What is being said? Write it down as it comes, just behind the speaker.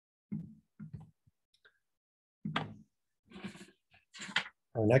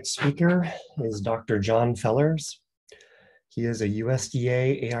Our next speaker is Dr. John Fellers. He is a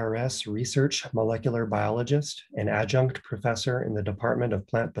USDA ARS research molecular biologist and adjunct professor in the Department of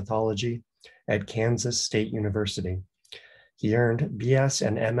Plant Pathology at Kansas State University. He earned BS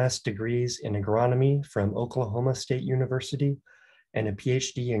and MS degrees in agronomy from Oklahoma State University and a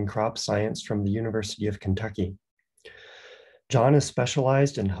PhD in crop science from the University of Kentucky. John is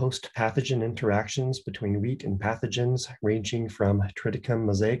specialized in host pathogen interactions between wheat and pathogens ranging from Triticum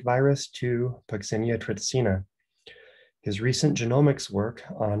mosaic virus to Puccinia triticina. His recent genomics work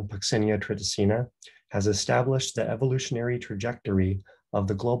on Puccinia triticina has established the evolutionary trajectory of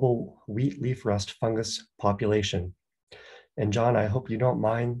the global wheat leaf rust fungus population. And John, I hope you don't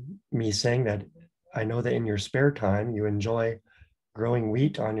mind me saying that I know that in your spare time, you enjoy growing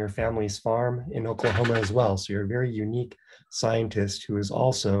wheat on your family's farm in Oklahoma as well. So you're a very unique scientist who is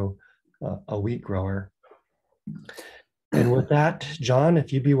also a wheat grower. And with that, John,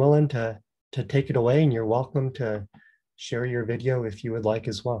 if you'd be willing to take it away, and you're welcome to share your video if you would like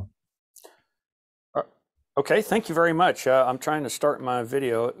as well. Okay, thank you very much. I'm trying to start my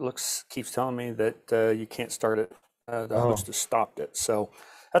video. It keeps telling me that you can't start it. The host has stopped it. So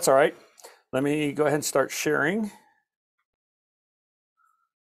that's all right. Let me go ahead and start sharing.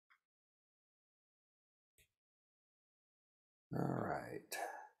 All right.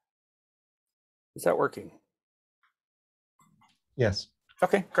 Is that working? Yes.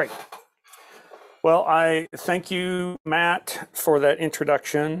 Okay, great. Well, I thank you, Matt, for that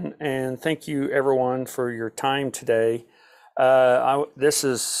introduction, and thank you, everyone, for your time today. This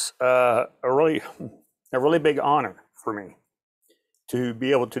is a really big honor for me to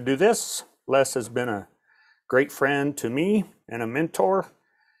be able to do this. Les has been a great friend to me and a mentor.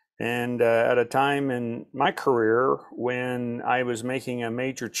 And at a time in my career when I was making a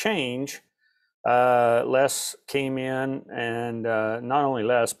major change, Les came in, and not only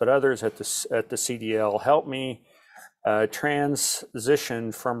Les, but others at the CDL helped me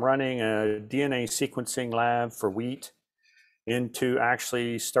transition from running a DNA sequencing lab for wheat into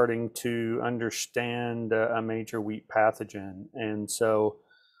actually starting to understand a major wheat pathogen. And so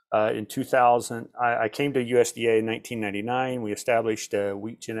in 2000, I came to USDA in 1999. We established a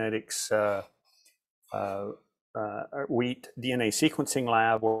wheat genetics wheat DNA sequencing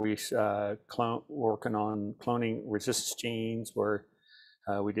lab where we working on cloning resistance genes, where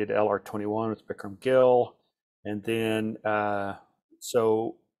we did LR21 with Bikram Gill, and then and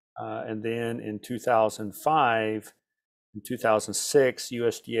then in 2005 and 2006,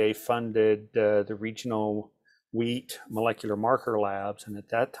 USDA funded the regional wheat molecular marker labs, and at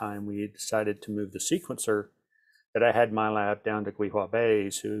that time we decided to move the sequencer that I had in my lab down to Guihua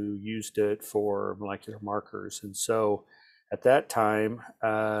Bays, who used it for molecular markers. And so at that time,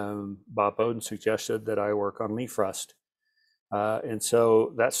 Bob Bowden suggested that I work on leaf rust. And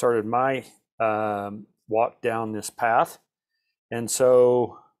so that started my walk down this path. And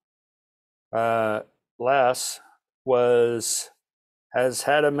so Les has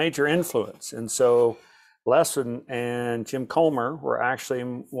had a major influence. And so Les and Jim Colmer were actually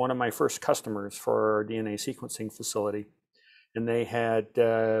one of my first customers for our DNA sequencing facility, and they had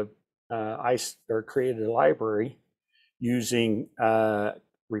created a library using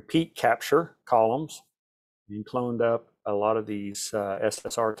repeat capture columns and cloned up a lot of these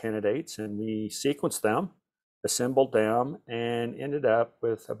SSR candidates, and we sequenced them, assembled them, and ended up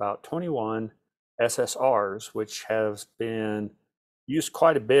with about 21 SSRs, which have been used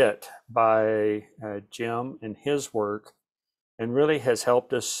quite a bit by Jim and his work, and really has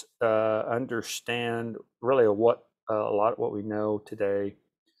helped us understand really a lot of what we know today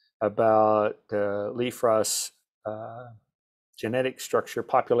about leaf rust genetic structure,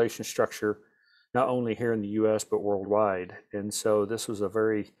 population structure, not only here in the US but worldwide. And so this was a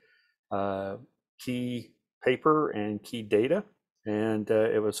very key paper and key data, and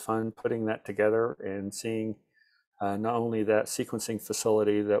it was fun putting that together and seeing not only that sequencing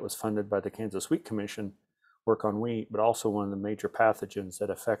facility that was funded by the Kansas Wheat Commission work on wheat, but also one of the major pathogens that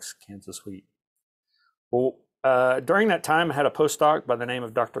affects Kansas wheat. Well, during that time, I had a postdoc by the name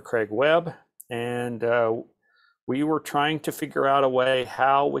of Dr. Craig Webb, and we were trying to figure out a way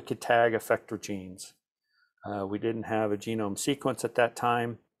how we could tag effector genes. We didn't have a genome sequence at that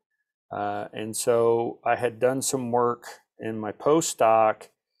time, and so I had done some work in my postdoc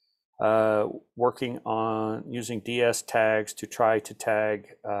working on using DS tags to try to tag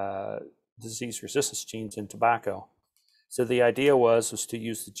disease resistance genes in tobacco. So the idea was to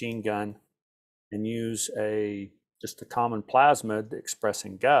use the gene gun and use just a common plasmid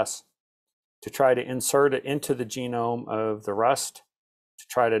expressing GUS to try to insert it into the genome of the rust to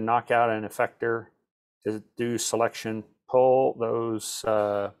try to knock out an effector to do selection pull those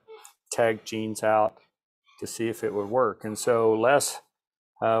tagged genes out to see if it would work. And so Les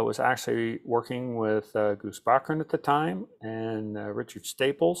was actually working with Goose Bachran at the time and Richard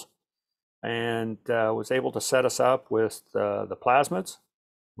Staples, and was able to set us up with the plasmids.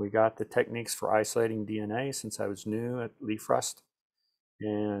 We got the techniques for isolating DNA since I was new at leaf rust,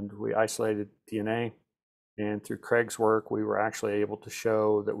 and we isolated DNA. And through Craig's work, we were actually able to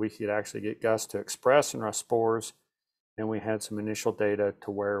show that we could actually get GUS to express in rust spores. And we had some initial data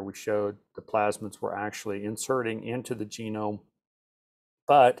to where we showed the plasmids were actually inserting into the genome,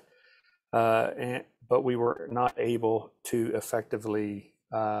 but we were not able to effectively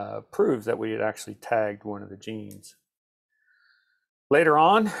prove that we had actually tagged one of the genes. Later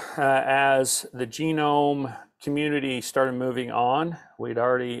on, as the genome community started moving on, we'd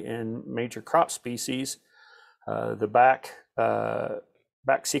already in major crop species, the back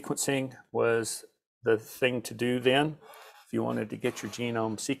sequencing was the thing to do then if you wanted to get your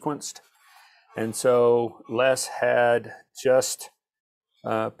genome sequenced. And so Les had just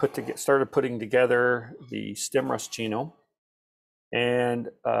started putting together the stem rust genome, and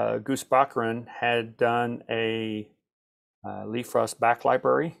Goose Bachran had done a leaf rust back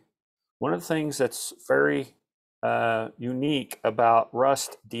library. One of the things that's very unique about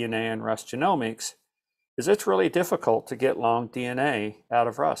rust DNA and rust genomics is it's really difficult to get long DNA out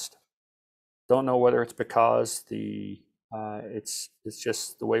of rust. Don't know whether it's because it's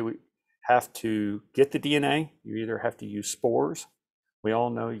just the way we have to get the DNA. You either have to use spores. We all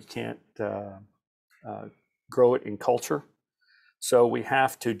know you can't grow it in culture. So we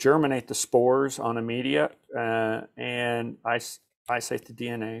have to germinate the spores on a media and isolate the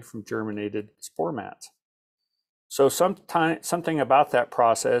DNA from germinated spore mats. So something about that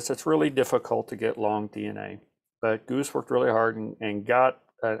process, it's really difficult to get long DNA. But Goose worked really hard and got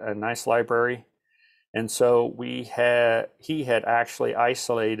a nice library. And so he had actually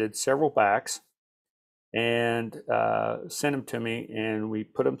isolated several backs and sent them to me, and we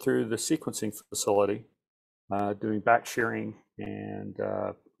put them through the sequencing facility, doing back shearing and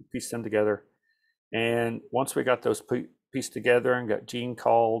pieced them together. And once we got those pieced together and got gene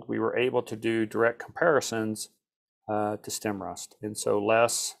called, we were able to do direct comparisons to stem rust. And so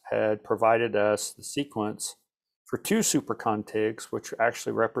Les had provided us the sequence for 2 supercontigs, which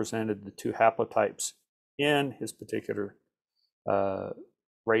actually represented the 2 haplotypes in his particular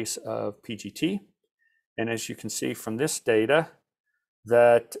race of PGT. And as you can see from this data,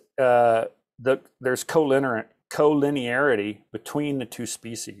 that there's collinearity between the 2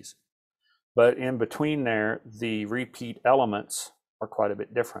 species. But in between there, the repeat elements are quite a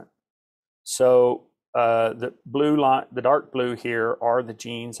bit different. So the dark blue here are the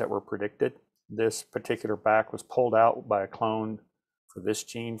genes that were predicted. This particular back was pulled out by a clone for this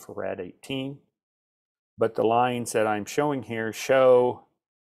gene for RAD18. But the lines that I'm showing here show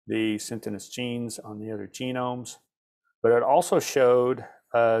the synthesis genes on the other genomes. But it also showed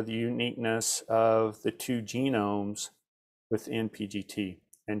the uniqueness of the 2 genomes within PGT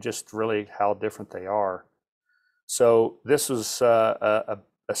and just really how different they are. So this was a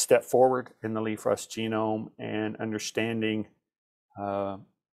step forward in the leaf rust genome and understanding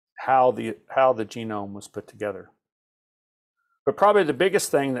how the genome was put together. But probably the biggest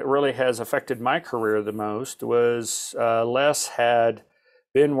thing that really has affected my career the most was Les had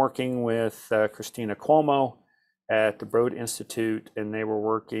been working with Christina Cuomo at the Broad Institute, and they were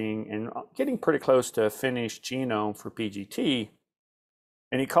working and getting pretty close to a finished genome for PGT.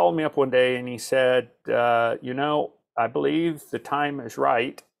 And he called me up one day and he said, you know, I believe the time is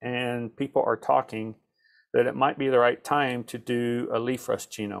right and people are talking that it might be the right time to do a leaf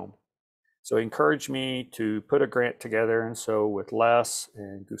rust genome. So he encouraged me to put a grant together. And so with Les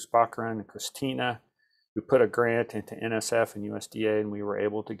and Goose Bachran and Christina, we put a grant into NSF and USDA, and we were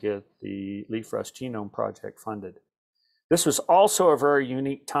able to get the leaf rust genome project funded. This was also a very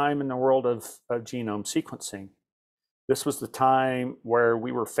unique time in the world of genome sequencing. This was the time where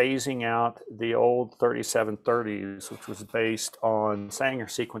we were phasing out the old 3730s, which was based on Sanger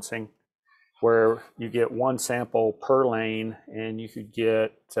sequencing, where you get 1 sample per lane and you could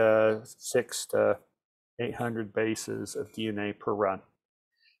get 600 to 800 bases of DNA per run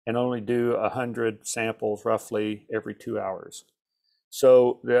and only do 100 samples roughly every 2 hours.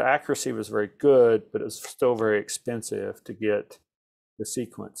 So the accuracy was very good, but it was still very expensive to get the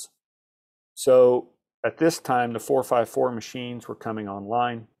sequence. So at this time, the 454 machines were coming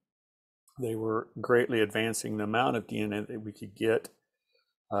online. They were greatly advancing the amount of DNA that we could get.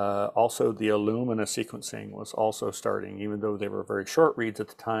 Also, the Illumina sequencing was also starting. Even though they were very short reads at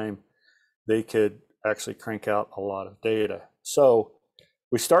the time, they could actually crank out a lot of data. So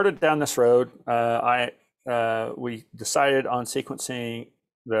we started down this road. I we decided on sequencing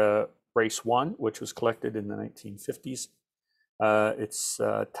the race 1, which was collected in the 1950s. Its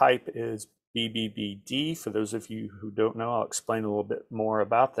type is BBBD. For those of you who don't know, I'll explain a little bit more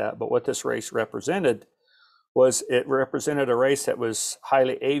about that. But what this race represented was it represented a race that was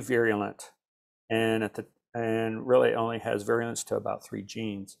highly avirulent, and really only has virulence to about 3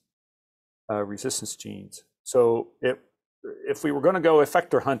 genes, resistance genes. So if we were going to go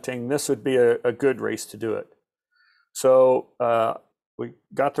effector hunting, this would be a good race to do it. So we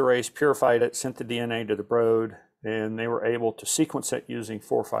got the race, purified it, sent the DNA to the Broad, and they were able to sequence it using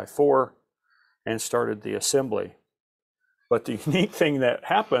 454 and started the assembly. But the unique thing that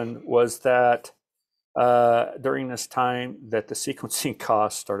happened was that during this time that the sequencing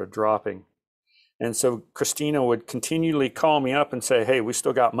costs started dropping. And so Christina would continually call me up and say, hey, we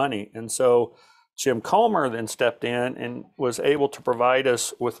still got money. And so Jim Calmer then stepped in and was able to provide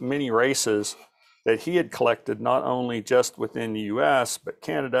us with many races that he had collected, not only just within the US, but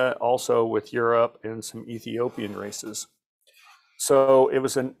Canada, also with Europe and some Ethiopian races. So it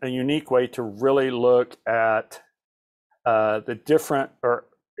was a unique way to really look at the different, or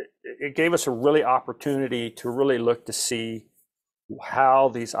it gave us a really opportunity to really look to see how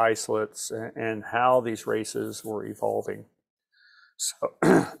these isolates and how these races were evolving.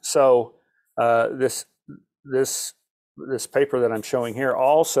 So this paper that I'm showing here,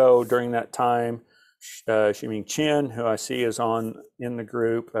 also during that time, Ximing Chen, who I see is in the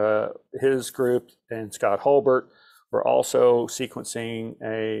group, his group and Scott Hulbert were also sequencing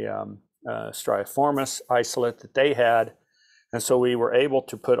a striaformis isolate that they had. And so we were able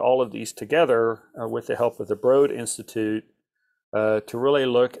to put all of these together with the help of the Broad Institute to really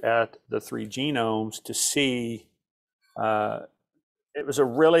look at the 3 genomes to see. It was a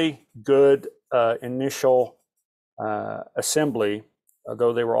really good initial assembly,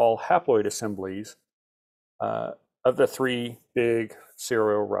 although they were all haploid assemblies, of the 3 big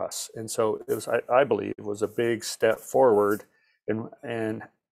serial Rus. And so it was, I believe, it was a big step forward in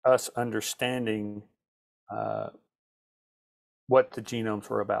us understanding what the genomes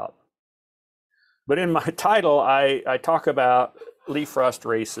were about. But in my title, I talk about leaf rust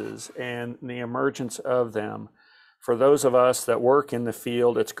races and the emergence of them. For those of us that work in the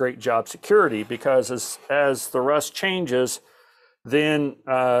field, it's great job security, because as the rust changes, then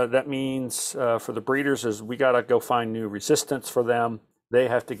that means for the breeders is we got to go find new resistance for them. They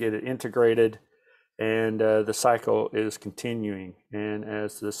have to get it integrated, and the cycle is continuing. And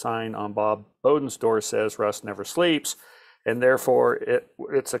as the sign on Bob Bowden's door says, rust never sleeps, and therefore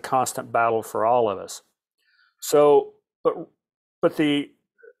it's a constant battle for all of us. So, but the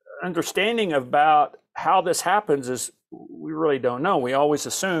understanding about how this happens is we really don't know. We always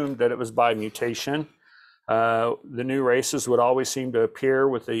assumed that it was by mutation. The new races would always seem to appear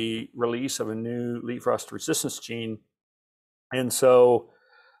with the release of a new leaf rust resistance gene. And so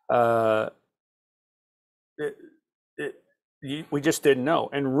we just didn't know.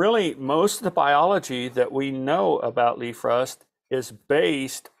 And really, most of the biology that we know about leaf rust is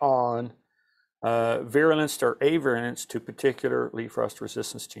based on virulence or avirulence to particular leaf rust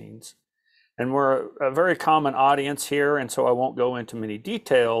resistance genes. And we're a very common audience here, and so I won't go into many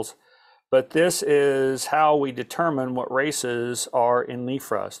details, but this is how we determine what races are in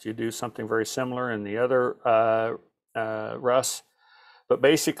leaf rust. You do something very similar in the other rust, but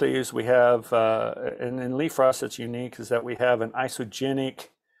basically is we have, and in leaf rust it's unique, is that we have an isogenic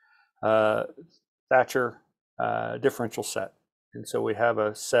Thatcher differential set. And so we have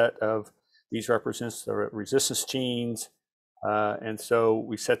a set of, these represents the resistance genes, and so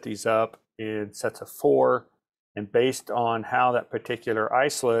we set these up in sets of 4, and based on how that particular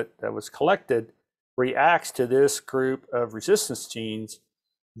isolate that was collected reacts to this group of resistance genes,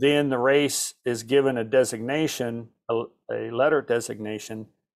 then the race is given a designation, a letter designation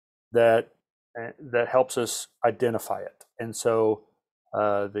that helps us identify it. And so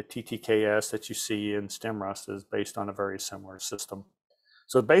the TTKS that you see in stem rust is based on a very similar system.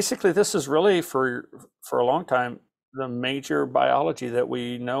 So basically, this is really for a long time the major biology that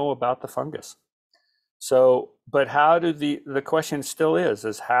we know about the fungus. So, but how do the question still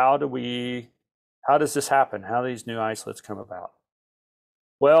is how does this happen? How do these new isolates come about?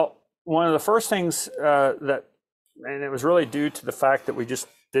 Well, one of the first things and it was really due to the fact that we just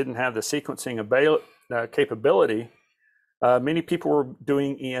didn't have the sequencing capability. Many people were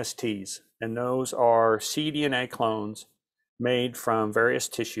doing ESTs, and those are cDNA clones made from various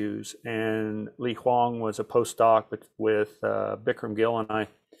tissues. And Li Huang was a postdoc with Bikram Gill and I,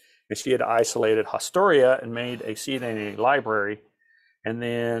 and she had isolated Hostoria and made a cDNA library. And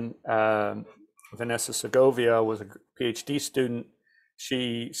then Vanessa Segovia was a PhD student.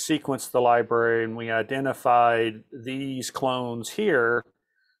 she sequenced the library, and we identified these clones here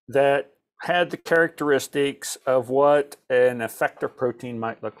that had the characteristics of what an effector protein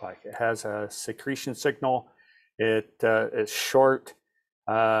might look like. It has a secretion signal. It's short,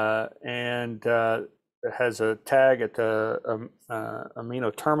 and it has a tag at the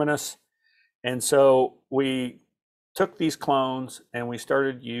amino terminus. And so we took these clones and we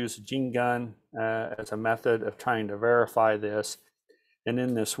started to use a gene gun as a method of trying to verify this. And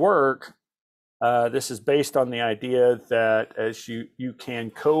in this work, this is based on the idea that as you can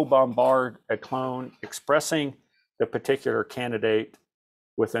co-bombard a clone expressing the particular candidate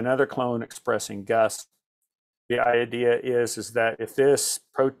with another clone expressing GUS. The idea is that if this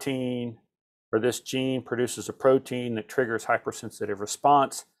protein or this gene produces a protein that triggers hypersensitive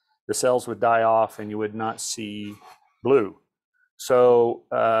response, the cells would die off and you would not see blue. So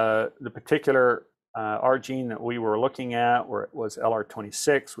the particular our gene that we were looking at was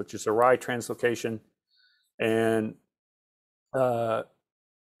LR26, which is a Ry translocation. And as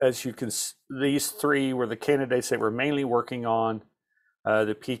you can, these three were the candidates they were mainly working on.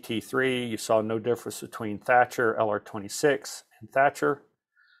 The PT3, you saw no difference between Thatcher, LR26, and Thatcher.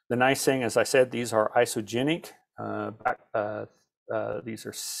 The nice thing, as I said, these are isogenic. These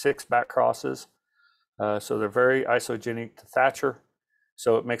are 6 back crosses. So they're very isogenic to Thatcher.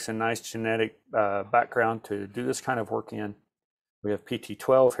 So it makes a nice genetic background to do this kind of work in. We have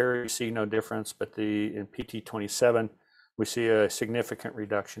PT12 here, you see no difference, but in PT27, we see a significant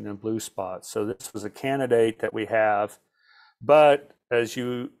reduction in blue spots. So this was a candidate that we have, but as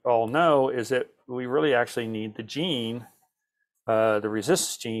you all know, is that we really actually need the gene, the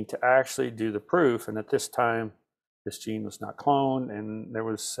resistance gene, to actually do the proof. And at this time, this gene was not cloned, and there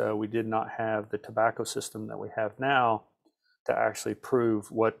was we did not have the tobacco system that we have now to actually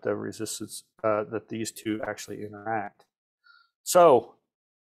prove what the resistance, that these two actually interact. So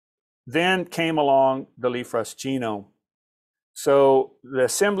then came along the Leaf-Rust genome. So the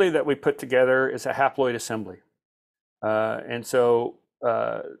assembly that we put together is a haploid assembly. And so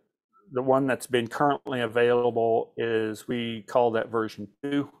the one that's been currently available is, we call that version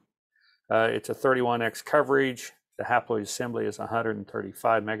 2. It's a 31x coverage. The haploid assembly is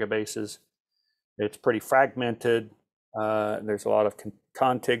 135 megabases. It's pretty fragmented. There's a lot of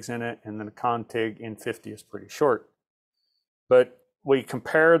contigs in it, and then the contig in 50 is pretty short. But we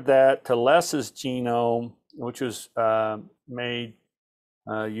compared that to Les's genome, which was made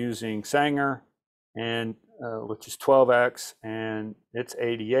using Sanger, and which is 12x, and it's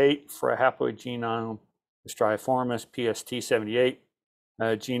 88 for a haploid genome. The Striaformis PST78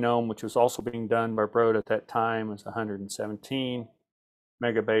 genome, which was also being done by Broad at that time, was 117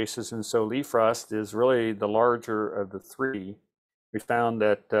 megabases. And so Leaf-Rust is really the larger of the three. We found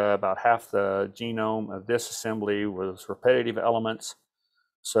that about half the genome of this assembly was repetitive elements.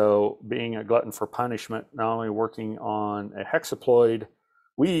 So being a glutton for punishment, not only working on a hexaploid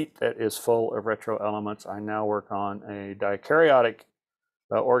wheat that is full of retro elements, I now work on a dikaryotic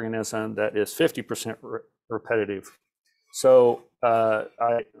organism that is 50% repetitive. So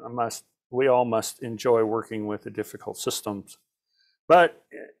we all must enjoy working with the difficult systems. But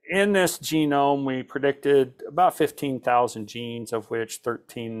in this genome, we predicted about 15,000 genes, of which a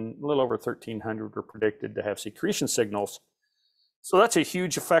little over 1,300 were predicted to have secretion signals. So that's a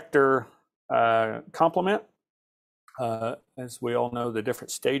huge effector complement. As we all know, the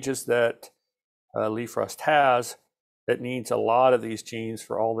different stages that Leaf-Rust has, it needs a lot of these genes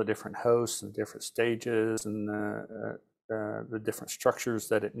for all the different hosts and different stages and the different structures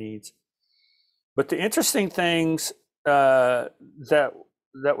that it needs. But the interesting things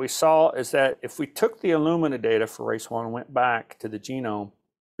that we saw is that if we took the Illumina data for race 1 and went back to the genome,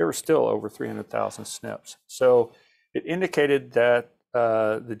 there were still over 300,000 SNPs. So it indicated that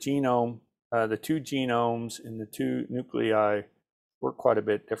the genome, the two genomes in the two nuclei were quite a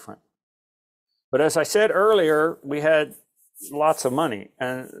bit different. But as I said earlier, we had lots of money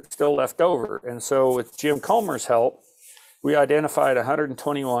and still left over. And so with Jim Comer's help, we identified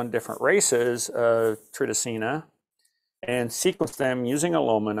 121 different races of Tridacina and sequenced them using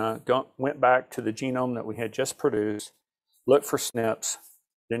Illumina, went back to the genome that we had just produced, looked for SNPs,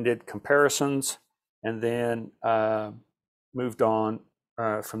 then did comparisons, and then moved on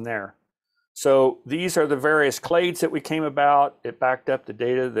from there. So these are the various clades that we came about. It backed up the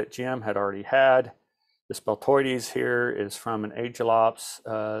data that Jim had already had. The Speltoides here is from an Aegilops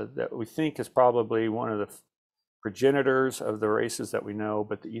that we think is probably one of the progenitors of the races that we know,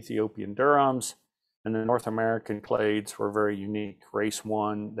 but the Ethiopian Durhams and the North American clades were very unique. Race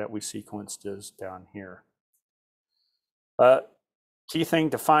 1 that we sequenced is down here. Key thing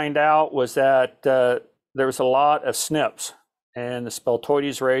to find out was that there was a lot of SNPs. and the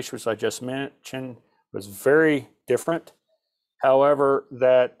speltoides race, which I just mentioned, was very different. However,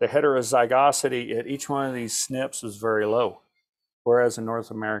 that the heterozygosity at each one of these SNPs was very low, whereas in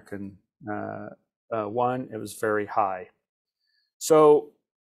North American one, it was very high. So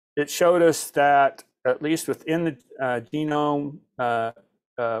it showed us that at least within the genome,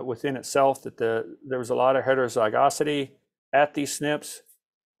 within itself, that there was a lot of heterozygosity at these SNPs.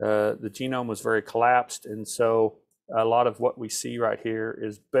 The genome was very collapsed, and so a lot of what we see right here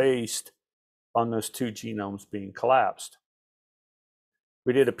is based on those two genomes being collapsed.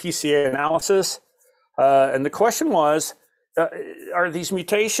 We did a PCA analysis, and the question was, are these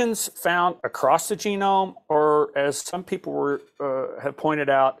mutations found across the genome, or as some people have pointed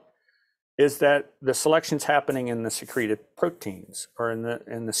out, is that the selection's happening in the secreted proteins or in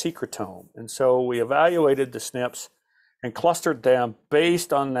the secretome? And so we evaluated the SNPs and clustered them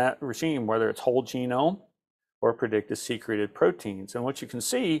based on that regime, whether it's whole genome or predicted secreted proteins. And what you can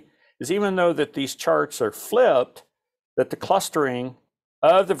see is, even though that these charts are flipped, that the clustering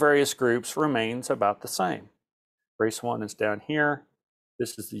of the various groups remains about the same. Race 1 is down here.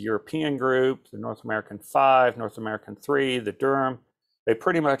 This is the European group, the North American 5, North American 3, the Durham. They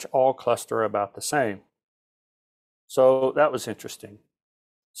pretty much all cluster about the same. So that was interesting.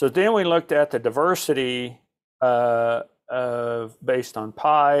 So then we looked at the diversity based on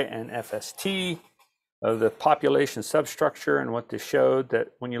pi and FST of the population substructure, and what this showed,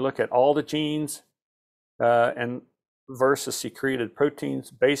 that when you look at all the genes and versus secreted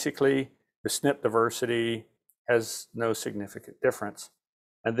proteins, basically the SNP diversity has no significant difference.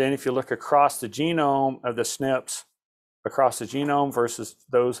 And then if you look across the genome of the SNPs, across the genome versus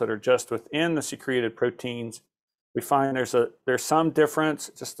those that are just within the secreted proteins, we find there's some difference,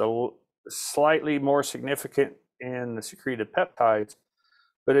 just a slightly more significant in the secreted peptides.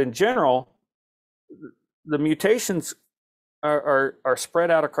 But in general, the mutations are spread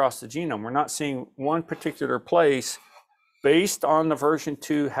out across the genome. We're not seeing one particular place based on the version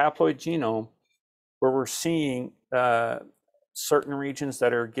 2 haploid genome where we're seeing certain regions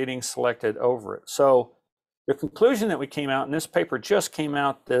that are getting selected over it. So the conclusion that we came out, and this paper just came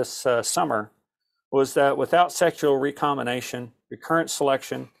out this summer, was that without sexual recombination, recurrent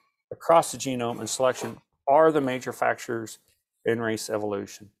selection across the genome and selection are the major factors in race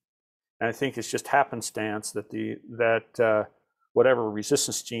evolution. And I think it's just happenstance that whatever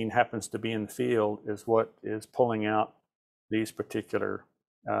resistance gene happens to be in the field is what is pulling out these particular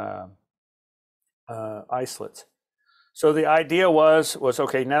isolates. So the idea was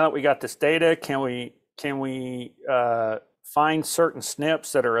okay, now that we got this data, can we find certain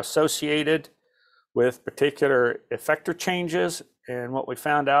SNPs that are associated with particular effector changes? And what we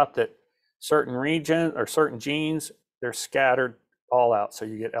found out, that certain regions or certain genes, they're scattered all out. So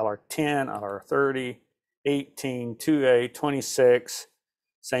you get LR10, LR30, 18, 2A, 26,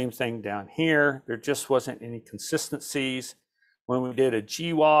 same thing down here. There just wasn't any consistencies. When we did a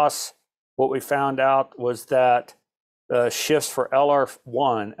GWAS, what we found out was that shifts for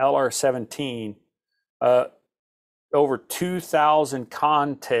LR1, LR17, over 2,000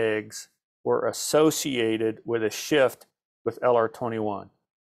 contigs were associated with a shift with LR21.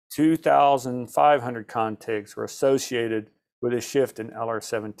 2,500 contigs were associated with a shift in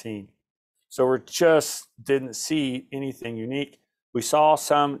LR17. So we just didn't see anything unique. We saw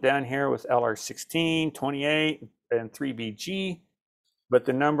some down here with LR16, 28, and 3BG, but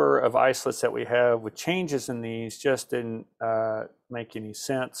the number of isolates that we have with changes in these just didn't make any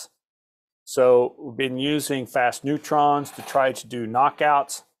sense. So we've been using fast neutrons to try to do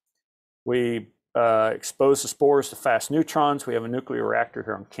knockouts. We expose the spores to fast neutrons. We have a nuclear reactor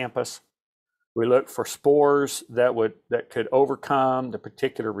here on campus. We look for spores that could overcome the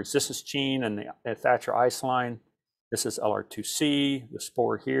particular resistance gene and the Thatcher isoline. This is LR2C, the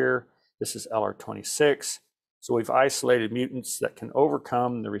spore here. This is LR26. So we've isolated mutants that can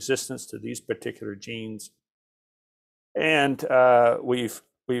overcome the resistance to these particular genes. And we've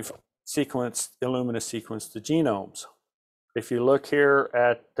sequenced, Illumina sequenced the genomes. If you look here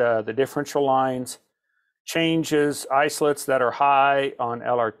at the differential lines, changes, isolates that are high on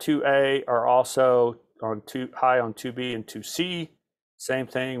LR2A are also high on 2B and 2C. Same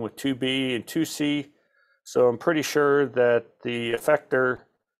thing with 2B and 2C. So I'm pretty sure that the effector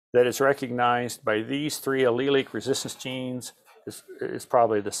that is recognized by these three allelic resistance genes is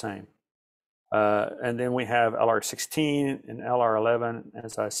probably the same. And then we have LR16 and LR11,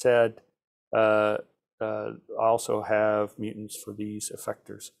 as I said, also have mutants for these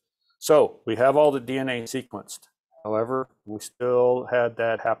effectors. So we have all the DNA sequenced. However, we still had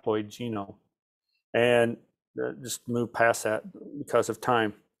that haploid genome. And just move past that because of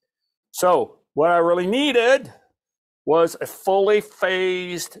time. So what I really needed was a fully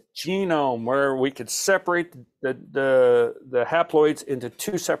phased genome where we could separate the haploids into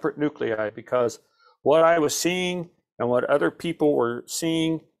two separate nuclei, because what I was seeing and what other people were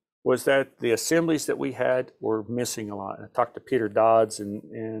seeing was that the assemblies that we had were missing a lot. I talked to Peter Dodds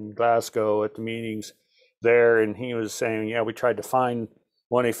in Glasgow at the meetings there, and he was saying, yeah, we tried to find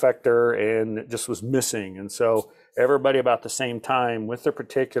one effector and it just was missing. And so everybody about the same time with their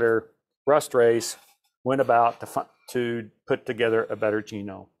particular rust race went about to put together a better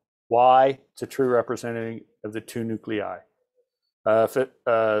genome. Why? It's a true representative of the two nuclei.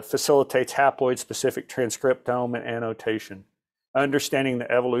 Facilitates haploid-specific transcriptome and annotation. Understanding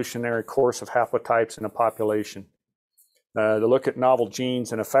the evolutionary course of haplotypes in a population. To look at novel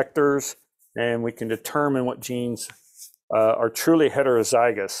genes and effectors, and we can determine what genes are truly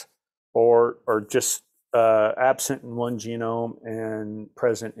heterozygous or just absent in one genome and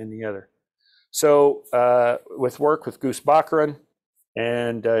present in the other. So with work with Goose Baccarin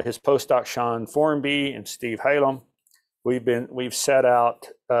and his postdoc Sean Formby and Steve Halem, we've set out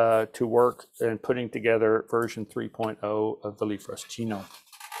to work in putting together version 3.0 of the leaf rust genome.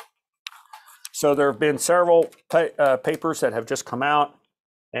 So there have been several papers that have just come out,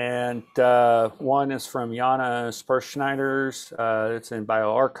 and one is from Jana Sperschneider's. It's in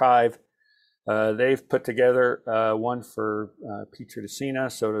BioArchive. They've put together one for Peter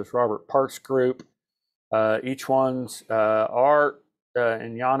DeSena, so does Robert Park's group. Each one's are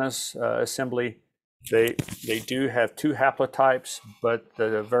in Jana's assembly. They do have two haplotypes, but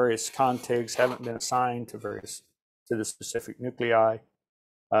the various contigs haven't been assigned to the specific nuclei.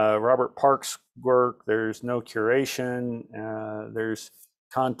 Robert Park's work, there's no curation. There's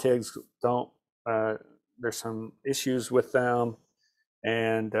contigs there's some issues with them,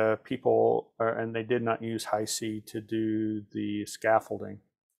 and and they did not use Hi-C to do the scaffolding.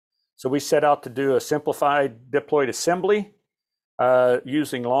 So we set out to do a simplified diploid assembly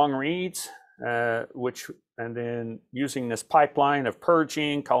using long reads, and then using this pipeline of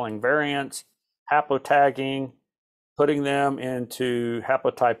purging, calling variants, haplotagging, putting them into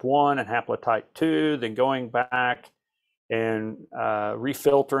haplotype 1 and haplotype 2, then going back and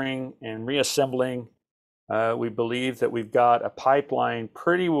refiltering and reassembling. We believe that we've got a pipeline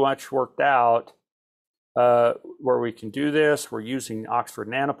pretty much worked out where we can do this. We're using Oxford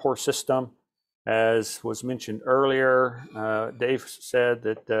Nanopore system. As was mentioned earlier, Dave said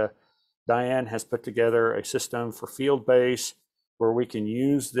that Diane has put together a system for field base where we can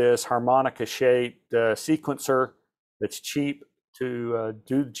use this harmonica-shaped sequencer that's cheap to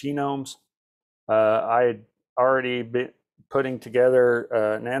do genomes. I had already been putting together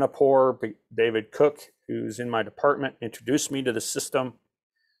Nanopore. David Cook, who's in my department, introduced me to the system.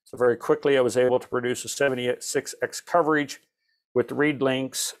 So very quickly, I was able to produce a 76x coverage with read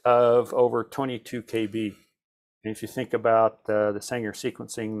links of over 22 kb. And if you think about the Sanger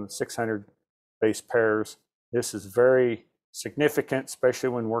sequencing, 600 base pairs, this is very significant, especially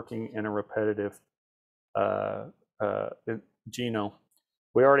when working in a repetitive genome.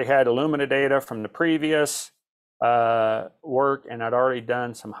 We already had Illumina data from the previous work, and I'd already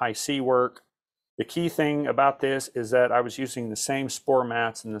done some Hi-C work. The key thing about this is that I was using the same spore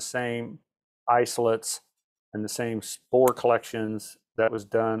mats and the same isolates and the same spore collections that was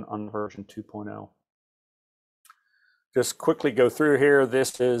done on version 2.0. Just quickly go through here.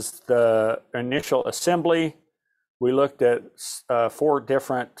 This is the initial assembly. We looked at 4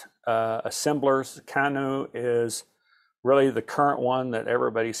 different assemblers. Canu is really the current one that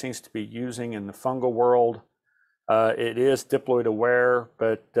everybody seems to be using in the fungal world. It is diploid aware,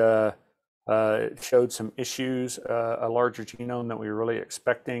 but it showed some issues, a larger genome than we were really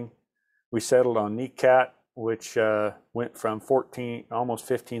expecting. We settled on NECAT, which went from almost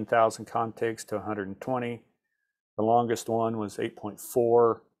 15,000 contigs to 120. The longest one was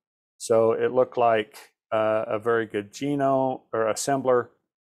 8.4. So it looked like a very good genome or assembler.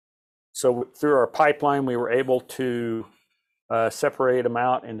 So through our pipeline, we were able to separate them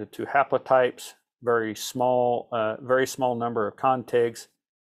out into 2 haplotypes, very small number of contigs.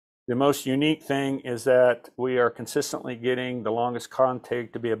 The most unique thing is that we are consistently getting the longest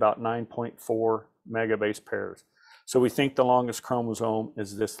contig to be about 9.4 megabase pairs. So we think the longest chromosome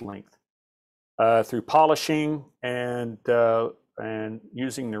is this length. Through polishing and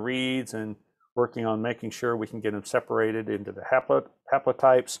using the reads and working on making sure we can get them separated into the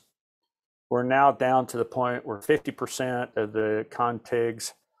haplotypes, we're now down to the point where 50% of the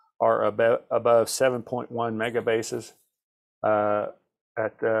contigs are above 7.1 megabases.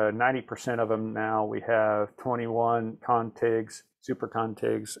 At 90% of them now, we have 21 contigs, super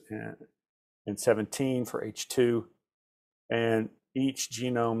contigs, and 17 for H2. And each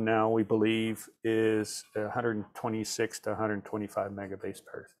genome now, we believe, is 126 to 125 megabase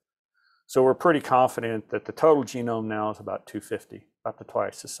pairs. So we're pretty confident that the total genome now is about 250, about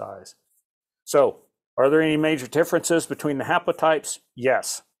twice the size. So are there any major differences between the haplotypes?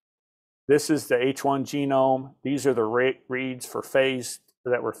 Yes. This is the H1 genome. These are the reads for phase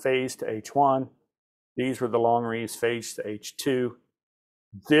that were phased to H1. These were the long reads phased to H2.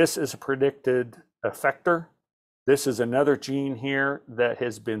 This is a predicted effector. This is another gene here that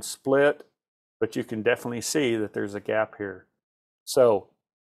has been split, but you can definitely see that there's a gap here. So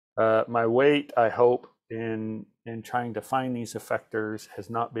my wait, I hope, in trying to find these effectors has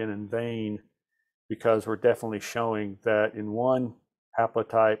not been in vain, because we're definitely showing that in one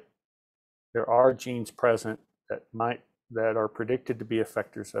haplotype, there are genes present that are predicted to be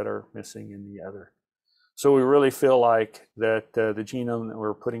effectors that are missing in the other. So we really feel like that the genome that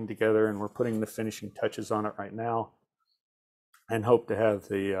we're putting together, and we're putting the finishing touches on it right now, and hope to have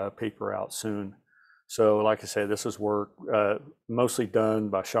the paper out soon. So like I said, this is work mostly done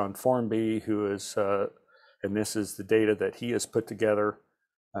by Sean Formby, who is, and this is the data that he has put together,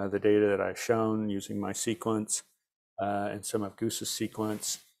 the data that I've shown using my sequence and some of Goose's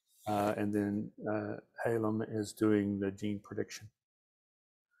sequence. And then Halem is doing the gene prediction.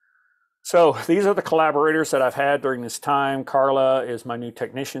 So these are the collaborators that I've had during this time. Carla is my new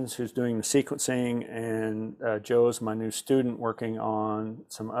technician who's doing the sequencing, and Joe is my new student working on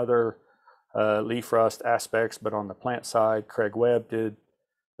some other leaf rust aspects, but on the plant side. Craig Webb did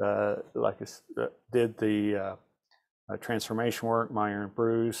the transformation work. Meyer and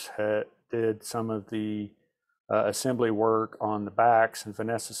Bruce did some of the assembly work on the backs, and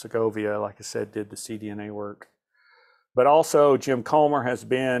Vanessa Segovia, like I said, did the cDNA work. But also Jim Comer has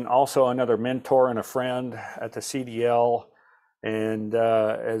been also another mentor and a friend at the CDL, and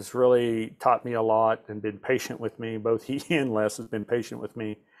has really taught me a lot and been patient with me. Both he and Les has been patient with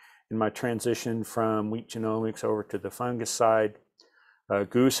me in my transition from wheat genomics over to the fungus side.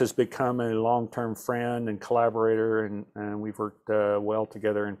 Goose has become a long-term friend and collaborator, and we've worked well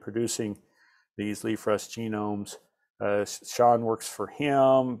together in producing these leaf rust genomes. Sean works for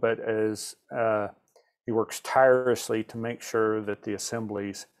him, but as he works tirelessly to make sure that the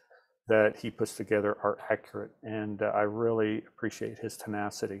assemblies that he puts together are accurate, and I really appreciate his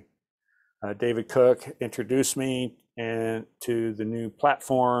tenacity. David Cook introduced me to the new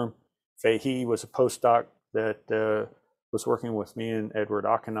platform. Fahey was a postdoc that was working with me and Edward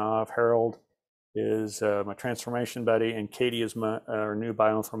Akinov. Harold is my transformation buddy, and Katie is our new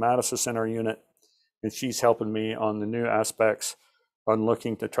bioinformaticist in our unit, and she's helping me on the new aspects on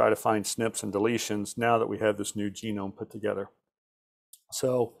looking to try to find SNPs and deletions now that we have this new genome put together.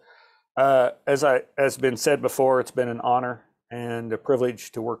 So as been said before, it's been an honor and a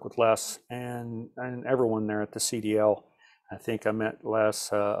privilege to work with Les and everyone there at the CDL. I think I met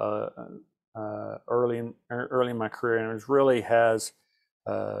Les early in my career, and it really has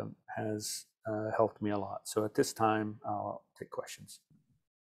helped me a lot. So at this time, I'll take questions.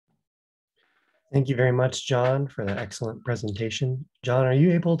 Thank you very much, John, for the excellent presentation. John, are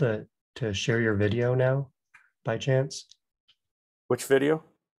you able to share your video now, by chance? Which video?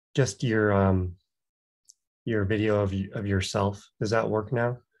 Just your video of yourself. Does that work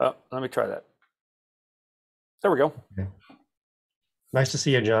now? Oh, let me try that. There we go. Okay. Nice to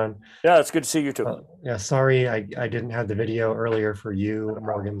see you, John. Yeah, it's good to see you too. Yeah, sorry I didn't have the video earlier for you,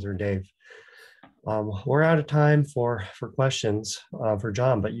 Morgans, or Dave. We're out of time for questions for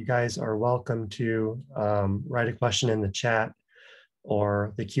John, but you guys are welcome to write a question in the chat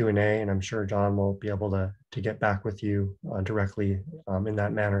or the Q&A, and I'm sure John will be able to get back with you directly in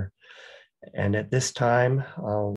that manner. And at this time,